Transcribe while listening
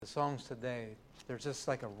The songs today, there's just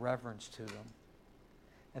like a reverence to them.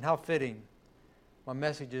 And how fitting. My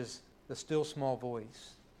message is the still small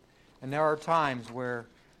voice. And there are times where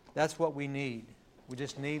that's what we need. We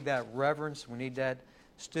just need that reverence. We need that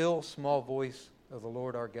still small voice of the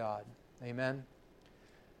Lord our God. Amen.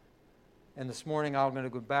 And this morning I'm going to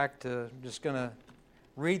go back to just going to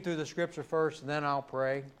read through the scripture first, and then I'll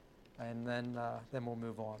pray, and then we'll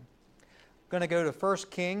move on. I'm going to go to 1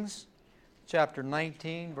 Kings chapter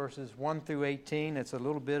 19, verses 1 through 18. It's a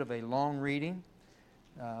little bit of a long reading,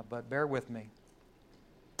 but bear with me.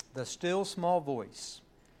 The still small voice.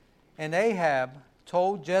 And Ahab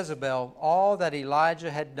told Jezebel all that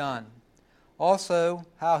Elijah had done, also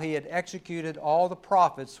how he had executed all the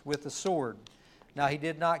prophets with the sword. Now he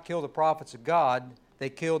did not kill the prophets of God, they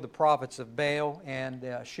killed the prophets of Baal and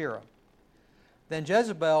Asherah. Then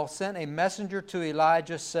Jezebel sent a messenger to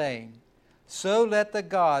Elijah, saying, So let the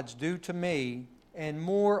gods do to me, and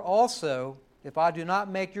more also, if I do not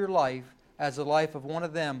make your life as the life of one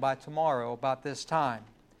of them by tomorrow about this time.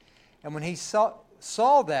 And when he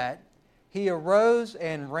saw that, he arose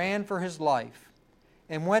and ran for his life,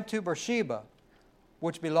 and went to Beersheba,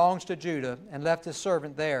 which belongs to Judah, and left his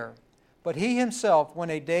servant there. But he himself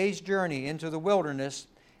went a day's journey into the wilderness,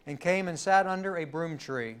 and came and sat under a broom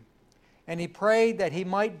tree. And he prayed that he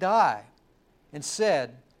might die, and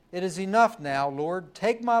said, It is enough now, Lord,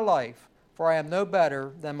 take my life, for I am no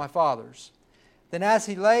better than my father's. Then as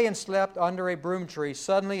he lay and slept under a broom tree,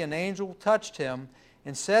 suddenly an angel touched him,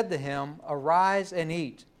 and said to him, Arise and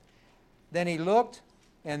eat. Then he looked,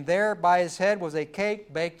 and there by his head was a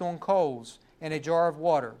cake baked on coals, and a jar of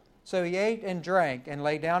water. So he ate and drank, and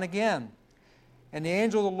lay down again. And the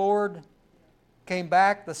angel of the Lord came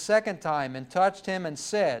back the second time, and touched him, and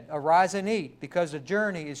said, Arise and eat, because the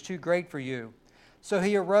journey is too great for you. So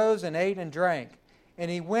he arose and ate and drank. And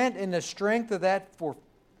he went in the strength of that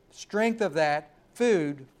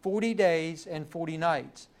food 40 days and 40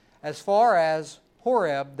 nights, as far as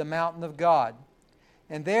Horeb, the mountain of God.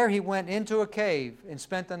 And there he went into a cave, and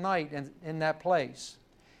spent the night in that place.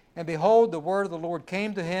 And behold, the word of the Lord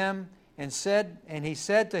came to him, and he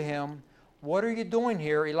said to him, What are you doing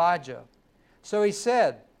here, Elijah? So he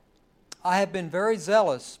said, I have been very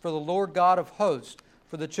zealous for the Lord God of hosts,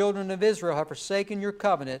 for the children of Israel have forsaken your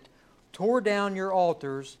covenant, tore down your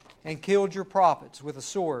altars, and killed your prophets with a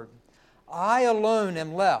sword. I alone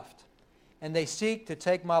am left, and they seek to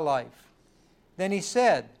take my life. Then he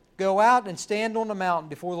said, Go out and stand on the mountain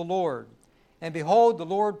before the Lord. And behold, the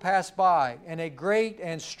Lord passed by, and a great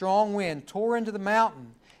and strong wind tore into the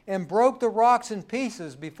mountain, and broke the rocks in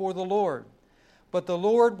pieces before the Lord. But the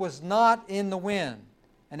Lord was not in the wind.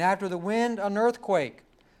 And after the wind, an earthquake.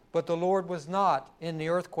 But the Lord was not in the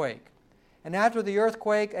earthquake. And after the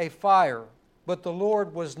earthquake, a fire. But the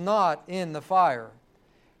Lord was not in the fire.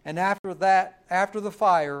 And after the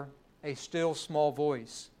fire, a still small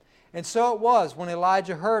voice. And so it was, when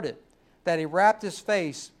Elijah heard it, that he wrapped his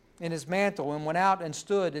face in his mantle, and went out and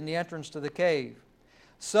stood in the entrance to the cave.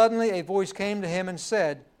 Suddenly a voice came to him and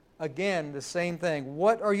said, again the same thing,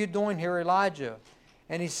 What are you doing here, Elijah?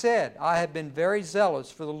 And he said, I have been very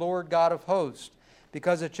zealous for the Lord God of hosts,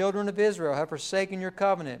 because the children of Israel have forsaken your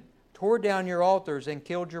covenant, tore down your altars, and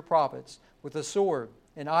killed your prophets with a sword,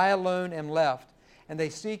 and I alone am left, and they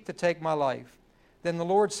seek to take my life. Then the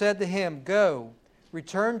Lord said to him, Go,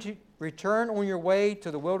 return on your way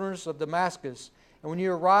to the wilderness of Damascus, and when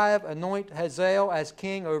you arrive, anoint Hazael as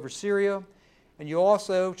king over Syria, and you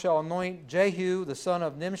also shall anoint Jehu the son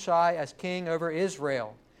of Nimshi as king over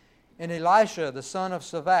Israel. And Elisha the son of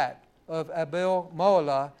Shaphat of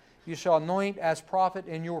Abel-Meholah you shall anoint as prophet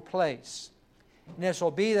in your place. And it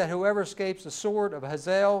shall be that whoever escapes the sword of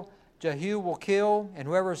Hazael, Jehu will kill, and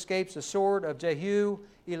whoever escapes the sword of Jehu,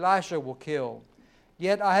 Elisha will kill.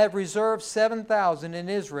 Yet I have reserved 7,000 in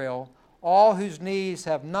Israel, all whose knees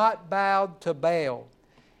have not bowed to Baal,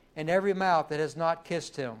 and every mouth that has not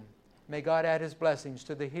kissed him. May God add his blessings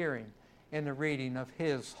to the hearing and the reading of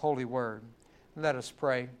his holy word. Let us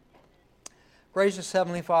pray. Gracious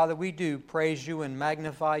Heavenly Father, we do praise you and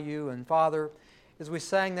magnify you. And Father, as we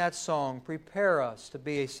sang that song, prepare us to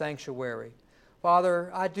be a sanctuary.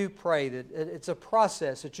 Father, I do pray that it's a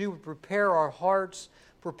process, that you would prepare our hearts,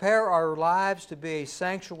 prepare our lives to be a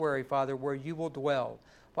sanctuary, Father, where you will dwell.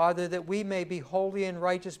 Father, that we may be holy and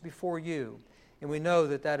righteous before you. And we know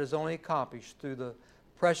that that is only accomplished through the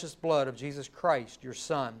precious blood of Jesus Christ, your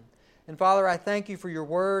Son. And Father, I thank you for your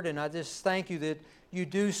word, and I just thank you that you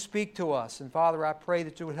do speak to us. And Father, I pray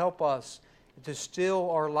that you would help us to still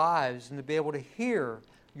our lives and to be able to hear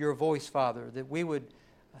your voice, Father, that we would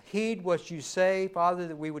heed what you say, Father,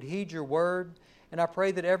 that we would heed your word, And I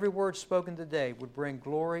pray that every word spoken today would bring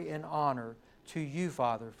glory and honor to you,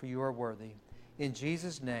 Father, for you are worthy. In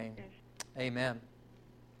Jesus' name, amen.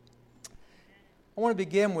 I want to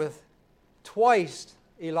begin with twice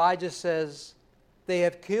Elijah says, they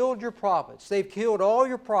have killed your prophets. They've killed all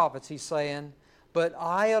your prophets, he's saying, but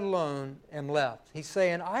I alone am left. He's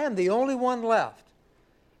saying, I am the only one left,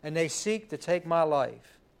 and they seek to take my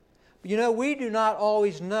life. But you know, we do not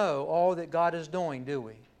always know all that God is doing, do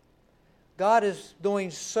we? God is doing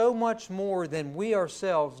so much more than we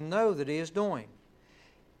ourselves know that He is doing.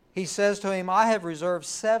 He says to him, I have reserved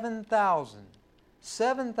 7,000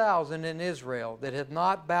 in Israel that have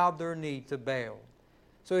not bowed their knee to Baal.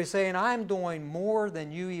 So he's saying, I am doing more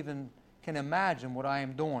than you even can imagine what I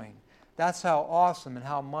am doing. That's how awesome and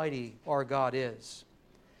how mighty our God is.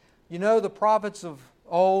 You know, the prophets of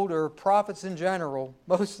old, or prophets in general,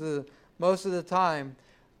 most of the time,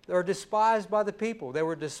 they're despised by the people. They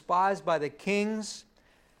were despised by the kings,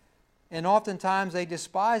 and oftentimes they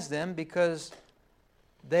despised them because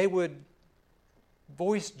they would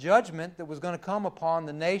voice judgment that was going to come upon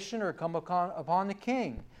the nation or come upon the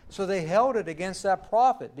king. So they held it against that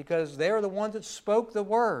prophet because they are the ones that spoke the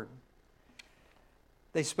word.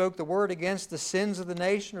 They spoke the word against the sins of the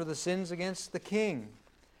nation or the sins against the king.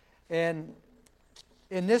 And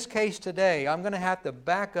in this case today, I'm going to have to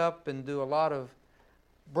back up and do a lot of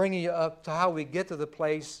bringing you up to how we get to the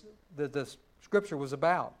place that the scripture was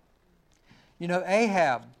about. You know,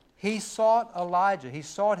 Ahab, he sought Elijah. He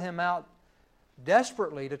sought him out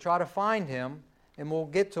desperately to try to find him. And we'll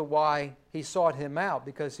get to why he sought him out,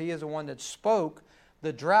 because he is the one that spoke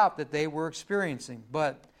the drought that they were experiencing.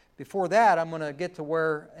 But before that, I'm going to get to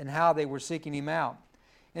where and how they were seeking him out.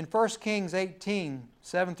 In 1 Kings 18,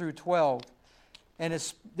 7 through 12,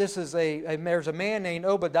 and there's a man named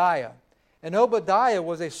Obadiah. And Obadiah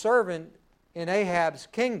was a servant in Ahab's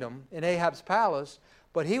kingdom, in Ahab's palace,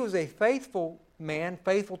 but he was a faithful man,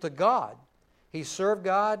 faithful to God. He served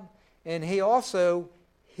God, and he also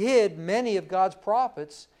hid many of God's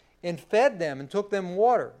prophets and fed them and took them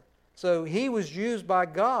water. So he was used by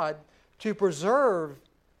God to preserve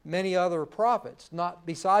many other prophets, not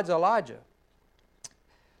besides Elijah.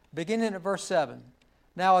 Beginning at verse 7.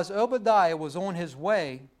 Now as Obadiah was on his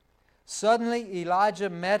way, suddenly Elijah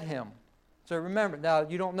met him. So remember, now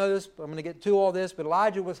you don't know this, but I'm going to get to all this, but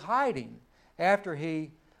Elijah was hiding after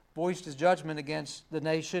he voiced his judgment against the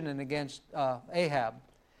nation and against Ahab.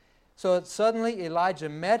 So suddenly Elijah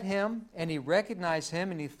met him, and he recognized him,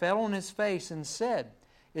 and he fell on his face and said,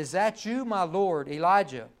 Is that you, my Lord,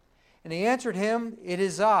 Elijah? And he answered him, It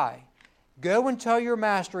is I. Go and tell your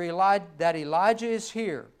master that Elijah is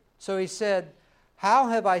here. So he said, How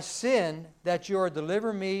have I sinned that you are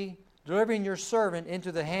delivering your servant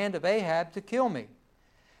into the hand of Ahab to kill me?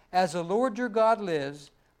 As the Lord your God lives,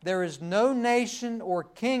 there is no nation or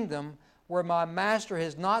kingdom where my master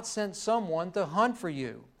has not sent someone to hunt for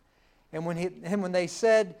you. And when they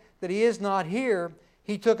said that he is not here,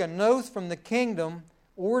 he took an oath from the kingdom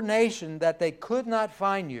or nation that they could not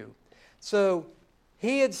find you. So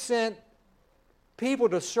he had sent people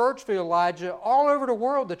to search for Elijah all over the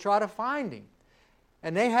world to try to find him.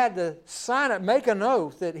 And they had to make an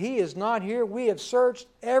oath that he is not here. We have searched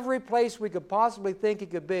every place we could possibly think he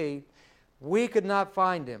could be. We could not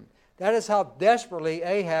find him. That is how desperately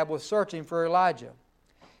Ahab was searching for Elijah.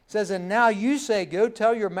 It says, And now you say, Go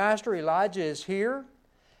tell your master Elijah is here.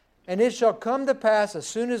 And it shall come to pass as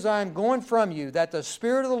soon as I am going from you, that the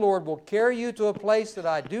Spirit of the Lord will carry you to a place that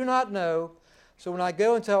I do not know. So when I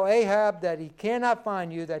go and tell Ahab that he cannot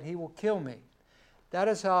find you, that he will kill me. That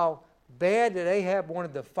is how bad that Ahab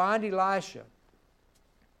wanted to find Elisha.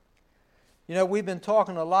 You know, we've been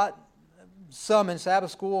talking a lot, some in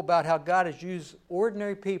Sabbath school, about how God has used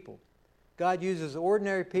ordinary people. God uses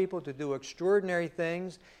ordinary people to do extraordinary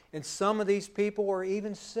things, and some of these people were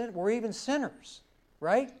even sinners,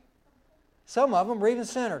 right? Some of them were even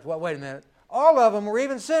sinners. Well, wait a minute. All of them were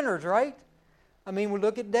even sinners, right? I mean, we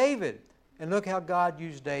look at David, and look how God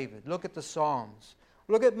used David. Look at the Psalms.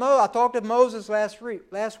 Look at Moses. I talked to Moses last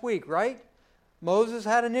week, right? Moses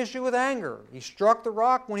had an issue with anger. He struck the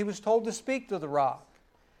rock when he was told to speak to the rock,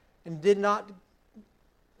 and did not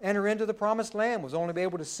enter into the promised land, was only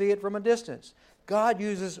able to see it from a distance. God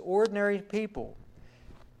uses ordinary people.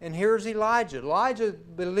 And here's Elijah. Elijah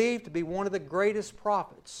believed to be one of the greatest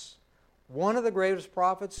prophets. One of the greatest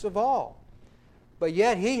prophets of all. But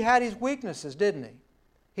yet he had his weaknesses, didn't he?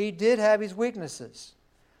 He did have his weaknesses.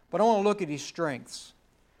 But I want to look at his strengths.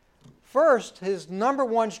 First, his number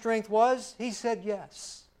one strength was he said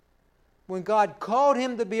yes. When God called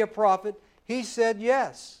him to be a prophet, he said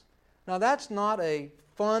yes. Now that's not a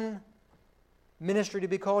fun ministry to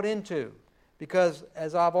be called into, Because,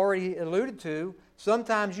 as I've already alluded to,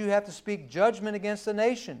 sometimes you have to speak judgment against the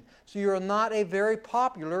nation. So you're not a very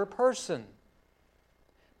popular person.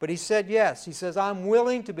 But he said yes. He says, I'm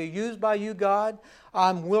willing to be used by you, God.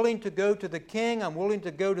 I'm willing to go to the king. I'm willing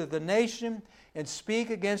to go to the nation and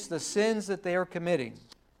speak against the sins that they are committing.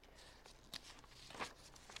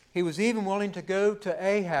 He was even willing to go to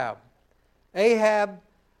Ahab. Ahab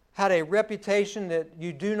had a reputation that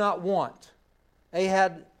you do not want.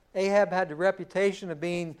 Ahab had the reputation of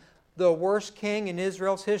being the worst king in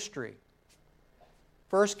Israel's history.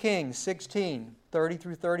 1 Kings 16, 30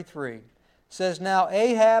 through 33 says, Now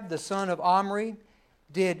Ahab, the son of Omri,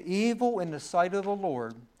 did evil in the sight of the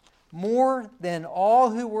Lord, more than all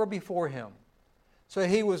who were before him. So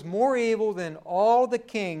he was more evil than all the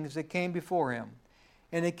kings that came before him.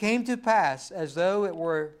 And it came to pass, as though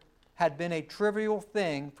it had been a trivial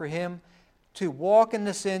thing for him to walk in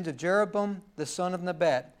the sins of Jeroboam the son of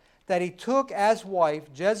Nebat, that he took as wife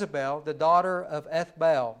Jezebel, the daughter of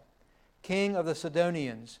Ethbaal, king of the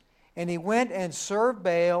Sidonians, and he went and served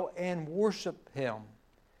Baal and worshipped him.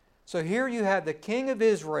 So here you have the king of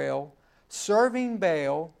Israel serving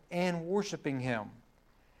Baal and worshipping him.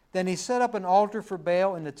 Then he set up an altar for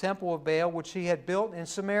Baal in the temple of Baal, which he had built in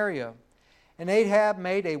Samaria. And Ahab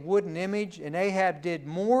made a wooden image, and Ahab did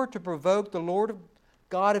more to provoke the Lord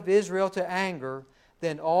God of Israel to anger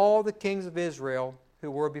than all the kings of Israel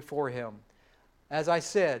who were before him. As I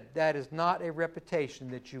said, that is not a reputation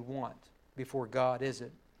that you want before God, is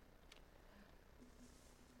it?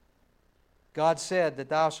 God said that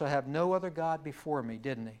thou shalt have no other God before me,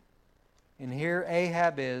 didn't he? And here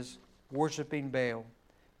Ahab is worshiping Baal,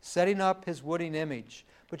 setting up his wooden image.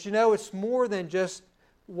 But you know, it's more than just,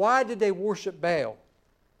 why did they worship Baal?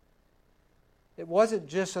 It wasn't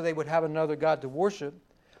just so they would have another God to worship.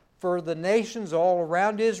 For the nations all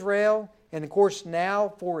around Israel, and of course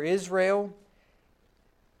now for Israel,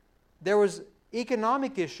 there was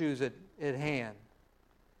economic issues at hand.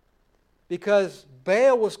 Because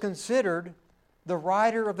Baal was considered the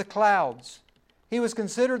rider of the clouds. He was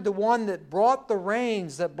considered the one that brought the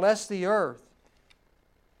rains that blessed the earth.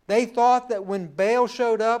 They thought that when Baal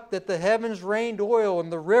showed up, that the heavens rained oil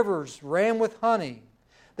and the rivers ran with honey.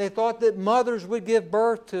 They thought that mothers would give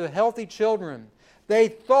birth to healthy children. They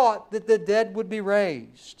thought that the dead would be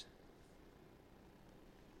raised.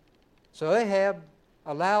 So Ahab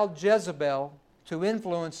allowed Jezebel to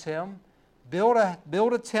influence him, build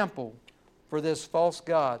a temple for this false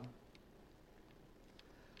god.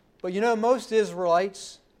 But you know, most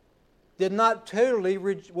Israelites did not totally,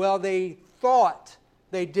 they thought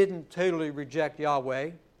they didn't totally reject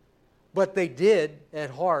Yahweh, but they did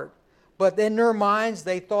at heart. But in their minds,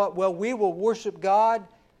 they thought, well, we will worship God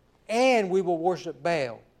and we will worship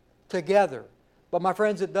Baal together. But my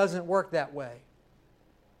friends, it doesn't work that way.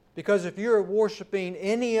 Because if you're worshiping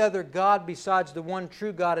any other god besides the one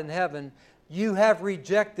true God in heaven, you have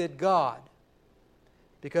rejected God.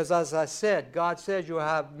 Because as I said, God says you will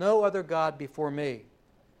have no other God before me.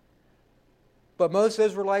 But most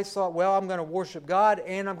Israelites thought, well, I'm going to worship God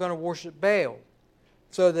and I'm going to worship Baal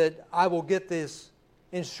so that I will get this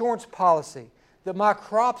insurance policy, that my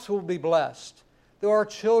crops will be blessed, that our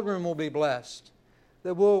children will be blessed,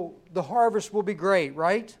 that the harvest will be great,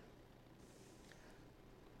 right?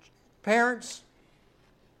 Parents,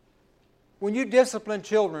 when you discipline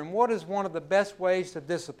children, what is one of the best ways to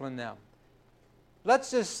discipline them?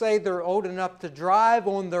 Let's just say they're old enough to drive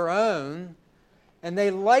on their own and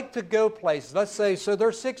they like to go places. Let's say, so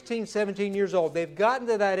they're 16, 17 years old. They've gotten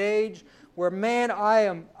to that age where, man,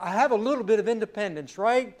 I have a little bit of independence,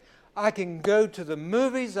 right? I can go to the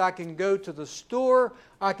movies, I can go to the store,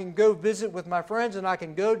 I can go visit with my friends, and I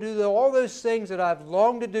can go do all those things that I've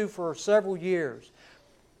longed to do for several years.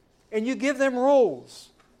 And you give them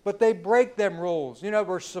rules, but they break them rules. You know,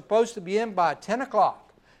 we're supposed to be in by 10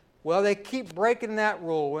 o'clock. Well, they keep breaking that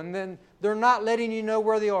rule, and then they're not letting you know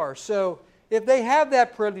where they are. So if they have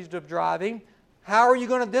that privilege of driving, how are you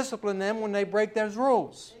going to discipline them when they break those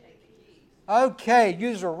rules? Okay,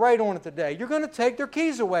 you are right on it today. You're going to take their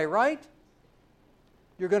keys away, right?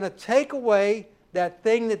 You're going to take away that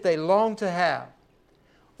thing that they long to have.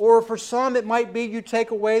 Or for some, it might be you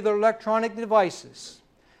take away their electronic devices.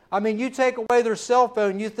 I mean, you take away their cell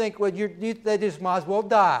phone, you think, well, they just might as well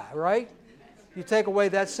die, right? You take away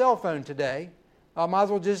that cell phone today, I might as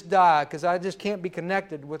well just die because I just can't be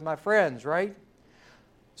connected with my friends, right?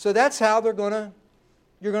 So that's how you're going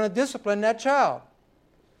to discipline that child.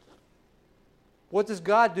 What does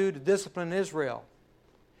God do to discipline Israel?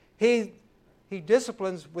 He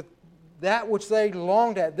disciplines with that which they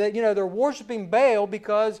longed at. They're worshiping Baal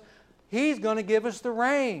because he's going to give us the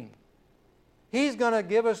rain. He's going to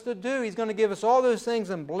give us the dew. He's going to give us all those things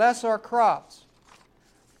and bless our crops.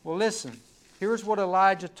 Well, listen. Here's what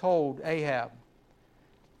Elijah told Ahab.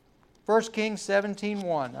 1 Kings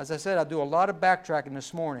 17:1. As I said, I do a lot of backtracking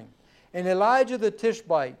this morning. And Elijah the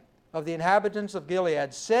Tishbite of the inhabitants of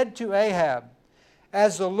Gilead said to Ahab,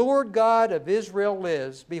 "As the Lord God of Israel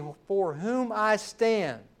lives, before whom I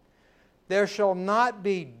stand, there shall not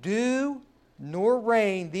be dew nor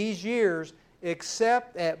rain these years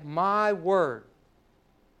except at my word."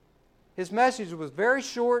 His message was very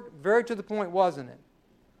short, very to the point, wasn't it?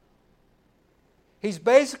 He's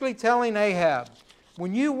basically telling Ahab,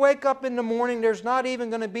 when you wake up in the morning, there's not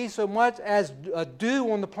even going to be so much as a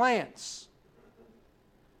dew on the plants.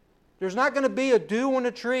 There's not going to be a dew on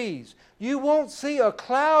the trees. You won't see a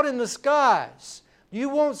cloud in the skies. You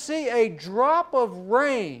won't see a drop of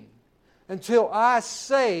rain until I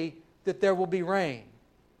say that there will be rain.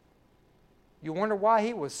 You wonder why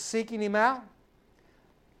he was seeking him out?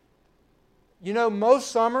 You know,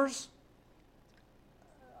 most summers,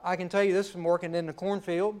 I can tell you this from working in the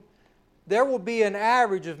cornfield, there will be an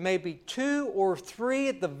average of maybe 2 or 3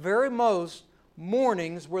 at the very most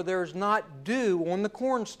mornings where there's not dew on the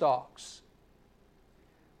corn stalks.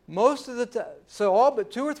 Most of the time, so all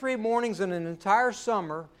but 2 or 3 mornings in an entire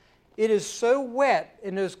summer, it is so wet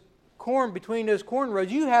in those corn, between those corn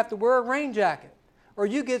rows, you have to wear a rain jacket or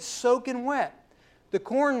you get soaking wet. The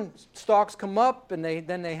corn stalks come up and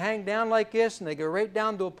then they hang down like this and they go right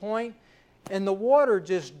down to a point, and the water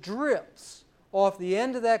just drips off the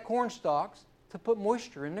end of that corn stalks to put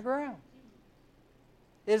moisture in the ground.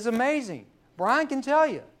 It's amazing. Brian can tell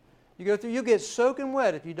you. You get soaking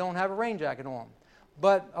wet if you don't have a rain jacket on.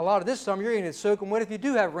 But a lot of this summer you're going to get soaking wet if you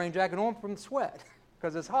do have a rain jacket on from the sweat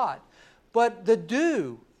because it's hot. But the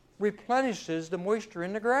dew replenishes the moisture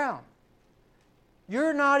in the ground.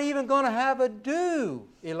 You're not even going to have a dew,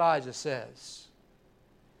 Elijah says.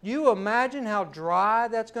 You imagine how dry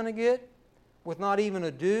that's going to get with not even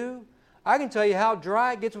a dew? I can tell you how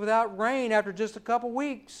dry it gets without rain after just a couple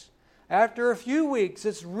weeks. After a few weeks,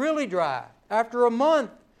 it's really dry. After a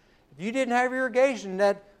month, if you didn't have irrigation,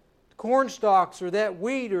 that corn stalks or that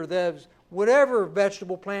wheat or that whatever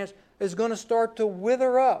vegetable plants is going to start to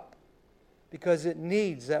wither up because it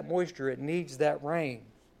needs that moisture. It needs that rain.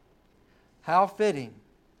 How fitting.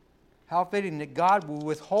 How fitting that God will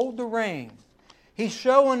withhold the rain. He's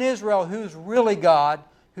showing Israel who's really God,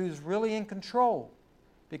 who's really in control.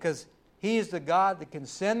 Because He is the God that can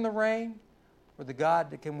send the rain or the God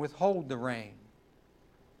that can withhold the rain.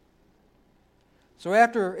 So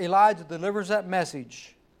after Elijah delivers that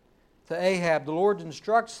message to Ahab, the Lord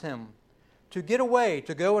instructs him to get away,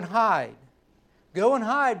 to go and hide. Go and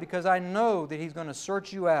hide because I know that He's going to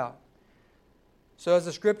search you out. So as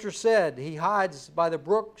the Scripture said, he hides by the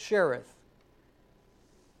brook Cherith,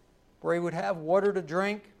 where he would have water to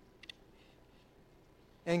drink.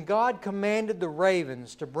 And God commanded the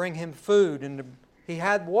ravens to bring him food, and he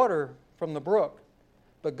had water from the brook.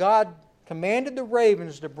 But God commanded the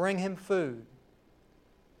ravens to bring him food.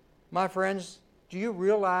 My friends, do you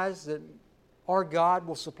realize that our God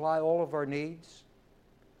will supply all of our needs?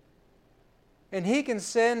 And He can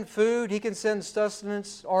send food, He can send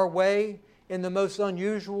sustenance our way in the most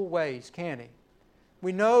unusual ways, can't He?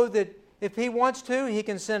 We know that if He wants to, He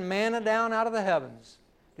can send manna down out of the heavens,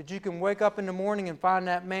 that you can wake up in the morning and find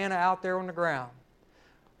that manna out there on the ground.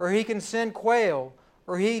 Or He can send quail,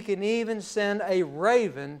 or He can even send a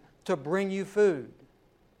raven to bring you food.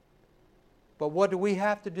 But what do we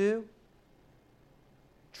have to do?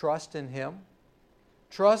 Trust in Him.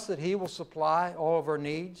 Trust that He will supply all of our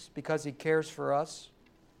needs because He cares for us.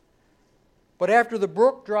 But after the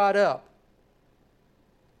brook dried up,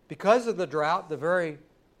 because of the drought, the very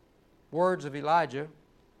words of Elijah,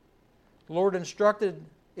 the Lord instructed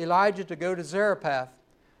Elijah to go to Zarephath,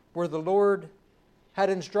 where the Lord had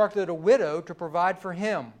instructed a widow to provide for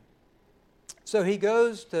him. So he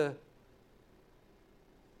goes to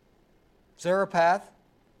Zarephath.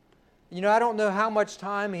 You know, I don't know how much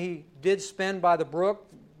time he did spend by the brook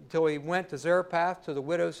until he went to Zarephath, to the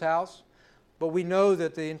widow's house, but we know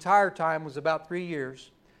that the entire time was about 3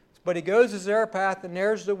 years. But he goes to Zarephath, and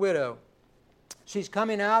there's the widow. She's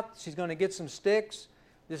coming out. She's going to get some sticks.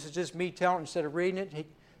 This is just me telling instead of reading it.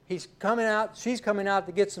 She's coming out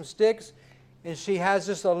to get some sticks, and she has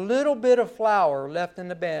just a little bit of flour left in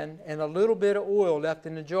the bin and a little bit of oil left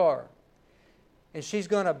in the jar. And she's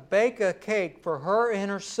going to bake a cake for her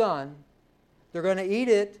and her son. They're going to eat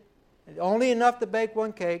it, only enough to bake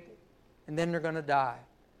one cake, and then they're going to die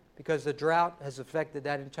because the drought has affected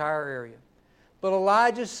that entire area. But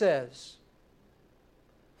Elijah says,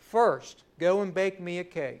 first, go and bake me a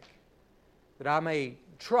cake that I may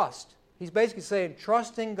trust He's basically saying,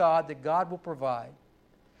 trust in God that God will provide.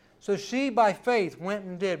 So she, by faith, went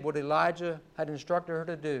and did what Elijah had instructed her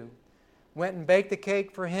to do. Went and baked the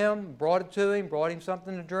cake for him, brought it to him, brought him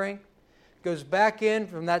something to drink. Goes back in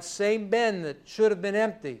from that same bin that should have been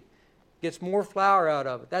empty. Gets more flour out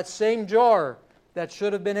of it. That same jar that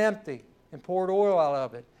should have been empty, and poured oil out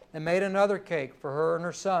of it. And made another cake for her and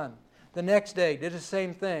her son. The next day, did the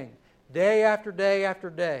same thing. Day after day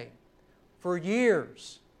after day. For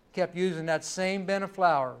years, kept using that same bin of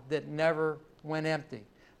flour that never went empty.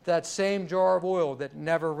 That same jar of oil that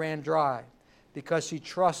never ran dry. Because she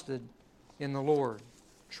trusted in the Lord.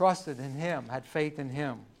 Trusted in Him, had faith in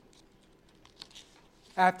Him.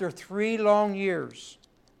 After 3 long years,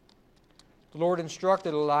 the Lord instructed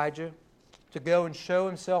Elijah to go and show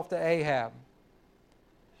himself to Ahab.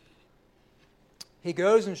 He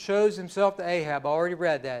goes and shows himself to Ahab. I already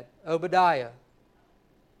read that. Obadiah.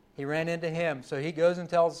 He ran into him. So he goes and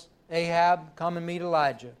tells Ahab, come and meet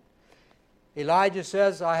Elijah. Elijah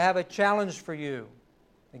says, I have a challenge for you.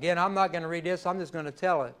 Again, I'm not going to read this. I'm just going to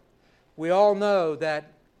tell it. We all know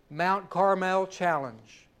that Mount Carmel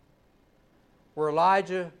challenge, where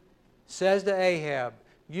Elijah says to Ahab,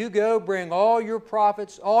 you go bring all your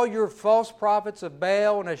prophets, all your false prophets of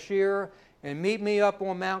Baal and Asherah, and meet me up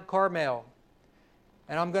on Mount Carmel.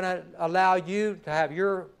 And I'm going to allow you to have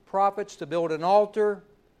your prophets to build an altar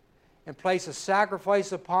and place a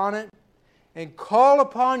sacrifice upon it and call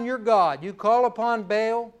upon your God. You call upon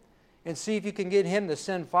Baal and see if you can get him to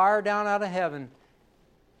send fire down out of heaven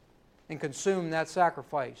and consume that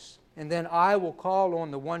sacrifice. And then I will call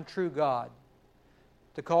on the one true God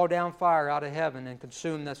to call down fire out of heaven and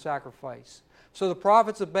consume that sacrifice. So the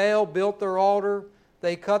prophets of Baal built their altar.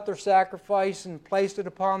 They cut their sacrifice and placed it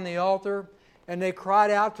upon the altar. And they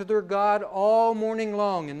cried out to their God all morning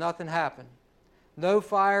long, and nothing happened. No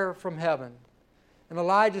fire from heaven. And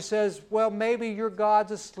Elijah says, well, maybe your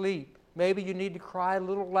God's asleep. Maybe you need to cry a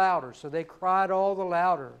little louder. So they cried all the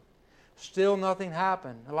louder. Still nothing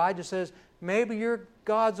happened. Elijah says, maybe your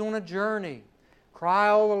God's on a journey. Cry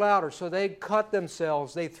all the louder. So they cut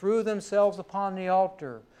themselves. They threw themselves upon the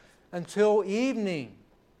altar until evening.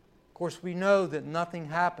 Of course, we know that nothing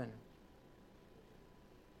happened.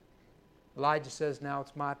 Elijah says, now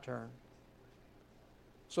it's my turn.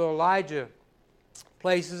 So Elijah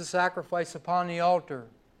places a sacrifice upon the altar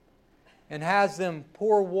and has them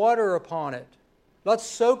pour water upon it. Let's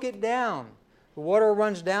soak it down. The water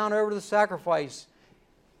runs down over the sacrifice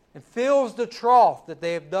and fills the trough that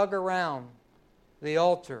they have dug around the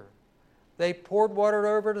altar. They poured water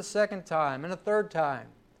over it a second time and a third time.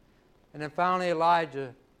 And then finally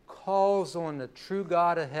Elijah calls on the true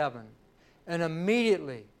God of heaven. And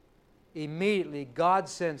immediately God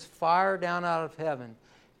sends fire down out of heaven,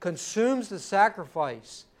 consumes the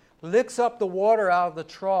sacrifice, licks up the water out of the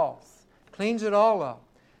trough, cleans it all up.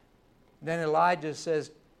 Then Elijah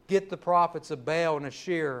says, get the prophets of Baal and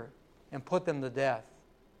Asherah and put them to death.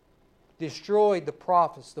 Destroyed the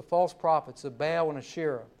prophets, the false prophets of Baal and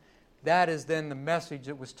Asherah. That is then the message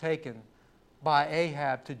that was taken by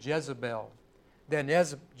Ahab to Jezebel. Then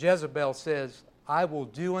Jezebel says, I will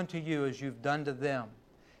do unto you as you've done to them.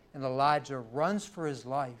 And Elijah runs for his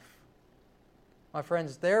life. My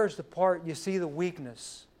friends, there's the part you see the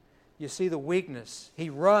weakness. You see the weakness. He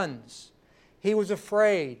runs. He was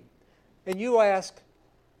afraid. And you ask,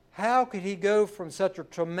 how could he go from such a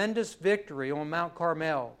tremendous victory on Mount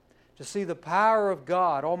Carmel to see the power of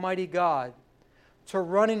God, Almighty God, to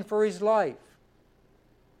running for his life?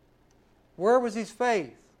 Where was his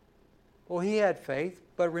faith? Well, he had faith,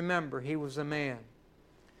 but remember, he was a man.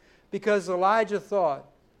 Because Elijah thought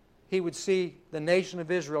he would see the nation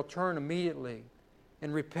of Israel turn immediately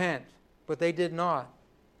and repent, but they did not.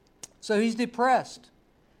 So he's depressed.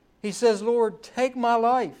 He says, Lord, take my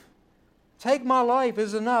life. Take my life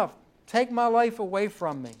is enough. Take my life away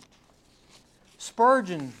from me.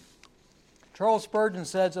 Charles Spurgeon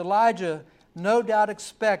says, Elijah no doubt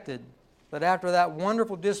expected that after that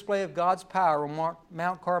wonderful display of God's power on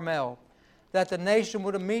Mount Carmel, that the nation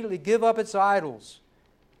would immediately give up its idols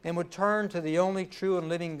and would turn to the only true and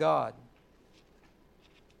living God.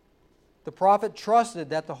 The prophet trusted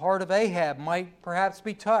that the heart of Ahab might perhaps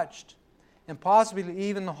be touched, and possibly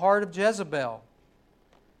even the heart of Jezebel.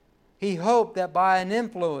 He hoped that by an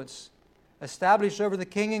influence established over the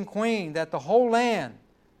king and queen, that the whole land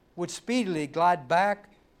would speedily glide back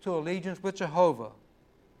to allegiance with Jehovah.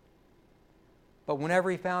 But whenever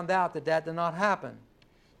he found out that that did not happen,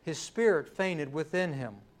 his spirit fainted within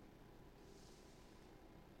him.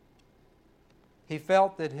 He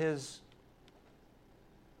felt that his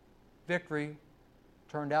victory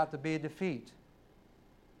turned out to be a defeat.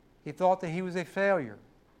 He thought that he was a failure.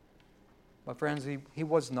 My friends, he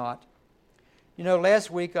was not. You know, last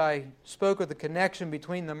week I spoke of the connection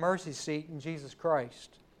between the mercy seat and Jesus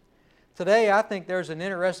Christ. Today I think there's an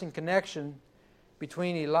interesting connection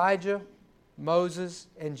between Elijah, Moses,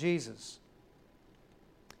 and Jesus.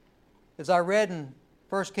 As I read in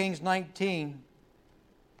 1 Kings 19,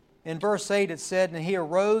 in verse 8 it said, "And he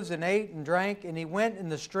arose and ate and drank, and he went in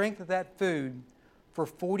the strength of that food for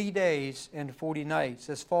 40 days and 40 nights,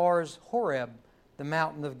 as far as Horeb, the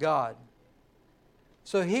mountain of God."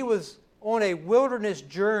 So he was on a wilderness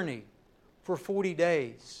journey for 40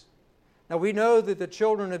 days. Now we know that the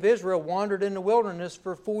children of Israel wandered in the wilderness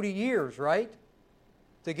for 40 years, right?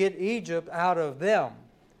 To get Egypt out of them,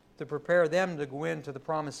 to prepare them to go into the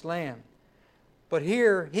promised land. But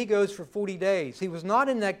here he goes for 40 days. He was not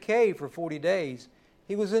in that cave for 40 days.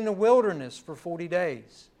 He was in the wilderness for 40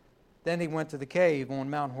 days. Then he went to the cave on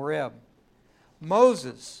Mount Horeb.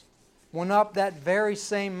 Moses went up that very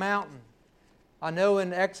same mountain. I know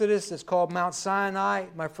in Exodus it's called Mount Sinai.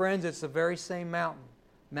 My friends, it's the very same mountain.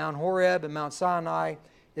 Mount Horeb and Mount Sinai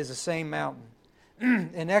is the same mountain.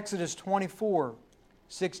 In Exodus 24,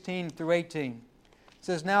 16 through 18, it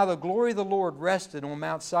says, "Now the glory of the Lord rested on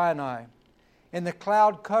Mount Sinai, and the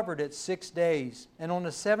cloud covered it 6 days. And on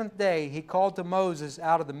the 7th day he called to Moses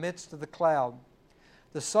out of the midst of the cloud.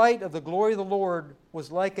 The sight of the glory of the Lord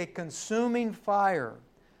was like a consuming fire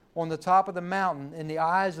on the top of the mountain in the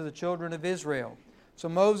eyes of the children of Israel. So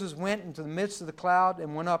Moses went into the midst of the cloud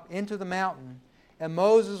and went up into the mountain. And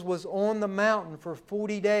Moses was on the mountain for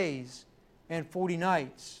 40 days and 40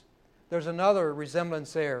 nights. There's another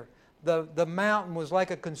resemblance there. The mountain was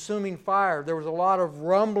like a consuming fire. There was a lot of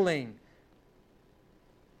rumbling,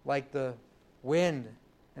 like the wind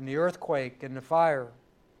and the earthquake and the fire.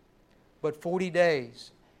 But 40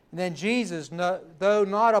 days. And then Jesus, though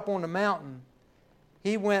not up on the mountain,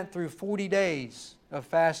 he went through 40 days of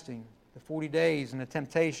fasting, the 40 days and the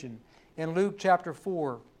temptation. In Luke chapter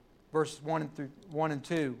 4, verses 1 and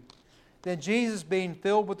 2. "Then Jesus, being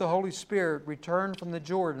filled with the Holy Spirit, returned from the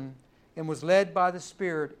Jordan and was led by the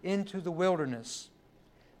Spirit into the wilderness,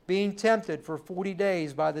 being tempted for 40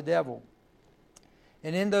 days by the devil.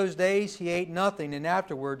 And in those days he ate nothing, and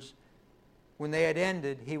afterwards, when they had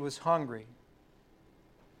ended, he was hungry."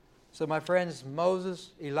 So my friends,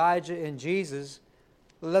 Moses, Elijah, and Jesus.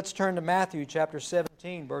 Let's turn to Matthew chapter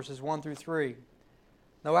 17, verses 1 through 3.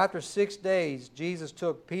 "Now after 6 days, Jesus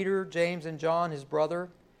took Peter, James, and John, his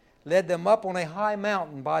brother, led them up on a high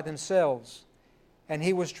mountain by themselves. And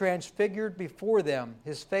he was transfigured before them.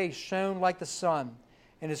 His face shone like the sun,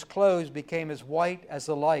 and his clothes became as white as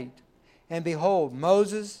the light. And behold,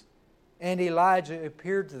 Moses and Elijah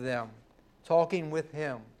appeared to them, talking with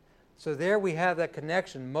him." So there we have that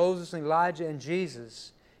connection, Moses, Elijah, and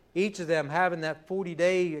Jesus. Each of them having that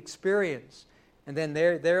 40-day experience. And then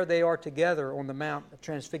there they are together on the Mount of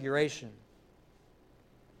Transfiguration.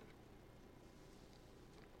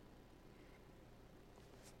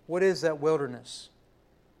 What is that wilderness?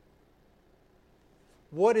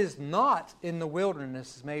 What is not in the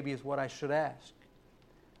wilderness maybe is what I should ask.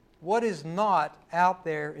 What is not out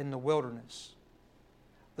there in the wilderness?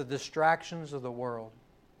 The distractions of the world.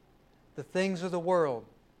 The things of the world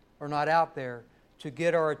are not out there to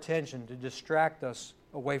get our attention, to distract us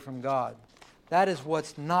away from God. That is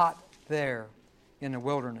what's not there in the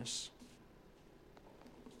wilderness.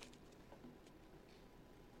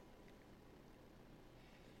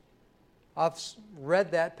 I've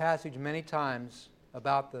read that passage many times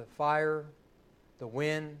about the fire, the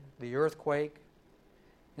wind, the earthquake,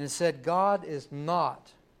 and it said God is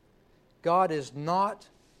not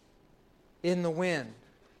in the wind.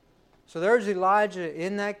 So there's Elijah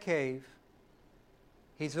in that cave.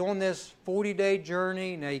 He's on this 40-day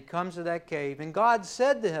journey. Now he comes to that cave. And God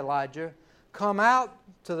said to Elijah, "Come out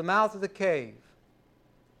to the mouth of the cave."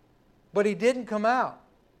 But he didn't come out.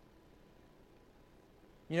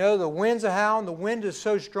 You know, the wind's a howling. The wind is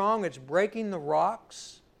so strong it's breaking the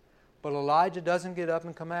rocks. But Elijah doesn't get up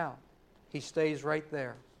and come out. He stays right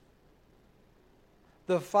there.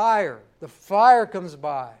 The fire comes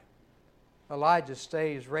by. Elijah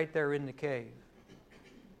stays right there in the cave.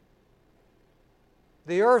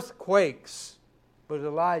 The earth quakes, but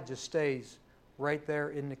Elijah stays right there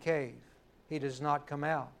in the cave. He does not come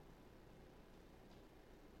out.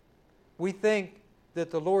 We think that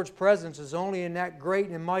the Lord's presence is only in that great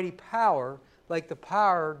and mighty power, like the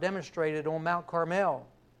power demonstrated on Mount Carmel.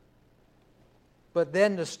 But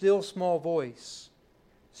then the still small voice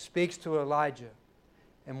speaks to Elijah.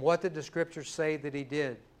 And what did the Scriptures say that he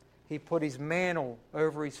did? He put his mantle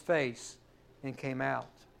over his face and came out.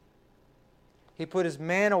 He put his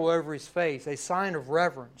mantle over his face, a sign of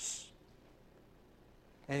reverence.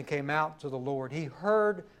 and came out to the Lord. He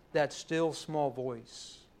heard that still small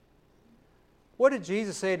voice. What did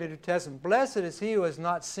Jesus say in the New Testament? Blessed is he who has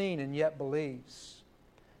not seen and yet believes.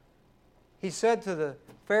 He said to the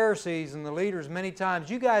Pharisees and the leaders many times,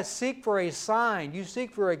 you guys seek for a sign. You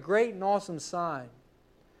seek for a great and awesome sign.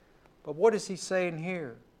 But what is he saying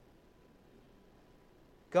here?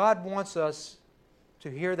 God wants us to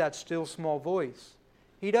hear that still small voice.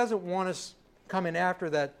 He doesn't want us coming after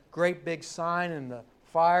that great big sign and the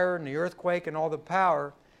fire and the earthquake and all the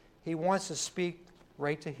power. He wants to speak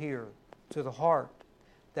right to here, to the heart.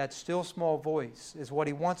 That still small voice is what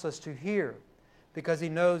he wants us to hear, because he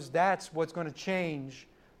knows that's what's going to change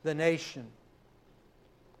the nation.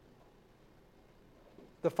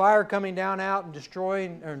 The fire coming down out and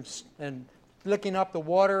destroying and licking up the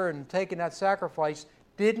water and taking that sacrifice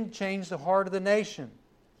didn't change the heart of the nation.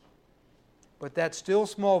 But that still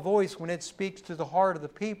small voice, when it speaks to the heart of the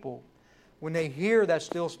people, when they hear that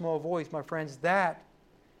still small voice, my friends, that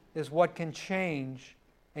is what can change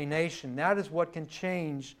a nation. That is what can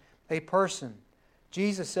change a person.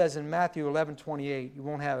 Jesus says in Matthew 11:28, you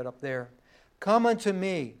won't have it up there, come unto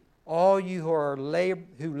me, all you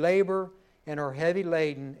who labor and are heavy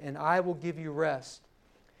laden, and I will give you rest.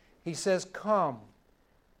 He says, come.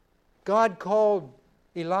 God called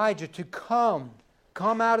Elijah to come.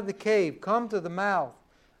 Come out of the cave. Come to the mouth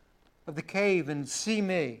of the cave and see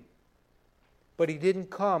me. But he didn't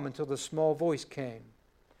come until the small voice came.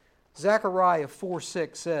 Zechariah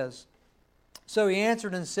 4:6 says, so he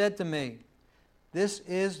answered and said to me, this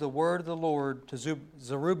is the word of the Lord to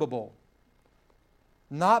Zerubbabel.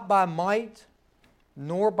 Not by might,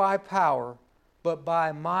 nor by power, but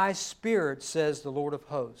by my Spirit, says the Lord of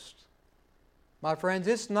hosts. My friends,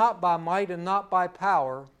 it's not by might and not by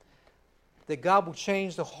power that God will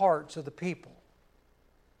change the hearts of the people,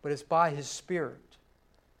 but it's by His Spirit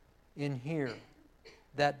in here,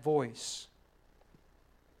 that voice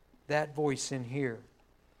in here,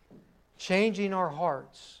 changing our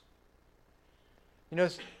hearts. You know,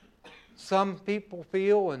 some people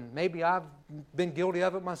feel, and maybe I've been guilty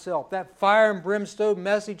of it myself, that fire and brimstone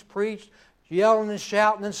message preached, yelling and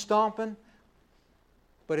shouting and stomping,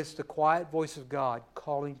 but it's the quiet voice of God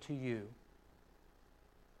calling to you.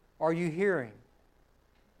 Are you hearing?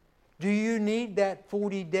 Do you need that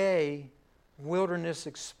 40-day wilderness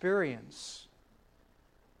experience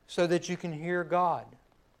so that you can hear God?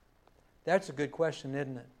 That's a good question,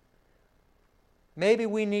 isn't it? Maybe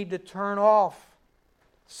we need to turn off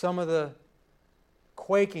some of the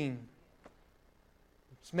quaking.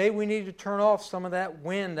 Maybe we need to turn off some of that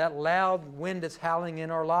wind, that loud wind that's howling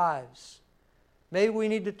in our lives. Maybe we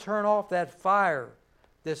need to turn off that fire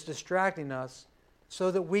that's distracting us so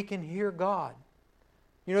that we can hear God.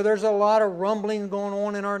 You know, there's a lot of rumbling going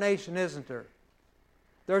on in our nation, isn't there?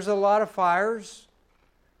 There's a lot of fires.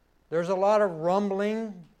 There's a lot of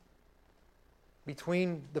rumbling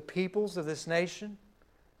between the peoples of this nation.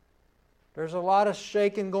 There's a lot of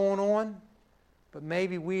shaking going on. But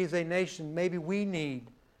maybe we as a nation, maybe we need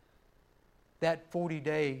that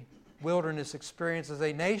 40-day wilderness experience as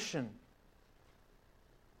a nation.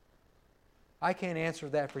 I can't answer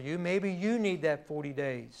that for you. Maybe you need that 40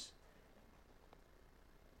 days.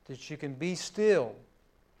 That you can be still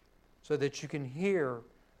so that you can hear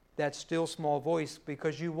that still small voice,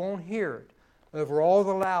 because you won't hear it over all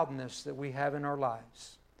the loudness that we have in our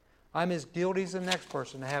lives. I'm as guilty as the next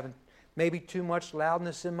person, having maybe too much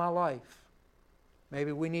loudness in my life.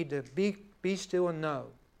 Maybe we need to be still and know.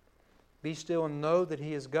 Be still and know that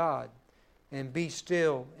He is God. And be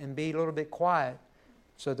still and be a little bit quiet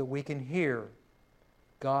so that we can hear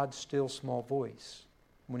God's still small voice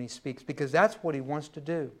when He speaks. Because that's what He wants to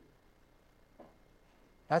do.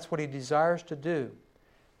 That's what He desires to do,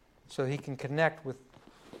 so He can connect with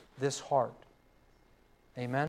this heart. Amen?